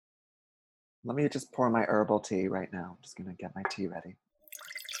Let me just pour my herbal tea right now. I'm just going to get my tea ready.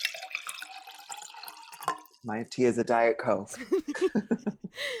 My tea is a Diet Coke.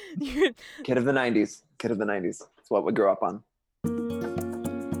 You're- Kid of the 90s. Kid of the 90s. It's what we grew up on.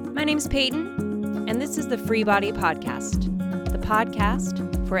 My name's Peyton, and this is the Free Body Podcast, the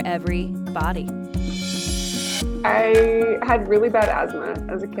podcast for every body. I had really bad asthma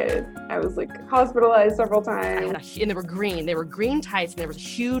as a kid. I was hospitalized several times. And they were green. They were green tights, and there was a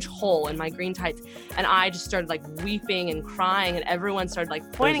huge hole in my green tights. And I just started weeping and crying, and everyone started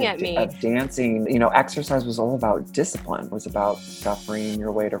pointing at me. Dancing, exercise was all about discipline. It was about suffering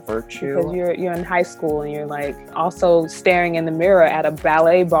your way to virtue. Because you're in high school and you're also staring in the mirror at a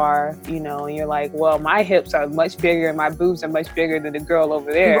ballet bar, and you're well, my hips are much bigger and my boobs are much bigger than the girl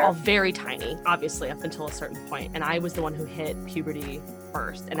over there. We were all very tiny, obviously, up until a certain point. And I was the one who hit puberty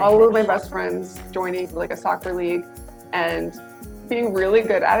first. And all of my best friends joining a soccer league and being really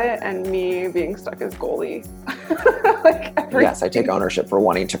good at it, and me being stuck as goalie. Yes, I take ownership for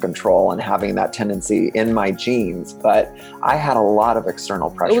wanting to control and having that tendency in my genes, but I had a lot of external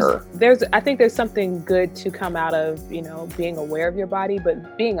pressure. I think there's something good to come out of, being aware of your body,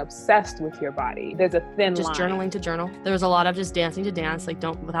 but being obsessed with your body. There's a thin line. Just journaling to journal. There was a lot of just dancing to dance,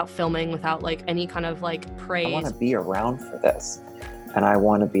 without filming, without any kind of praise. I want to be around for this, and I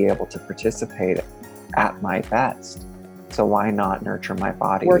want to be able to participate at my best. So why not nurture my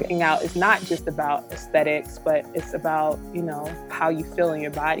body? Working out is not just about aesthetics, but it's about, how you feel in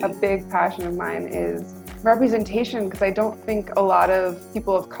your body. A big passion of mine is representation, because I don't think a lot of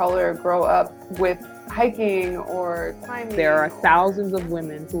people of color grow up with hiking or climbing. There are thousands of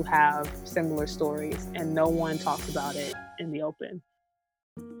women who have similar stories, and no one talks about it in the open.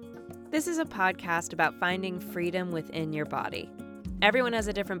 This is a podcast about finding freedom within your body. Everyone has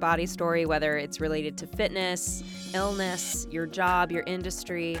a different body story, whether it's related to fitness, illness, your job, your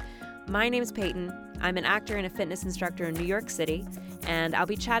industry. My name's Peyton. I'm an actor and a fitness instructor in New York City, and I'll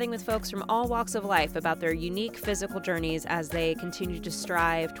be chatting with folks from all walks of life about their unique physical journeys as they continue to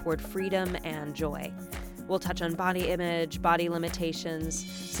strive toward freedom and joy. We'll touch on body image, body limitations,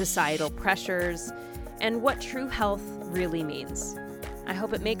 societal pressures, and what true health really means. I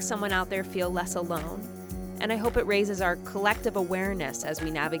hope it makes someone out there feel less alone. And I hope it raises our collective awareness as we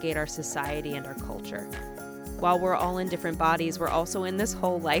navigate our society and our culture. While we're all in different bodies, we're also in this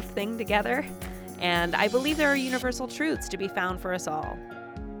whole life thing together. And I believe there are universal truths to be found for us all.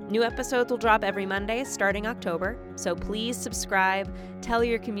 New episodes will drop every Monday starting October. So please subscribe, tell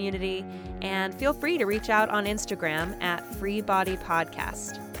your community, and feel free to reach out on Instagram at Free Body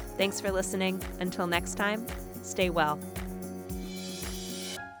Podcast. Thanks for listening. Until next time, stay well.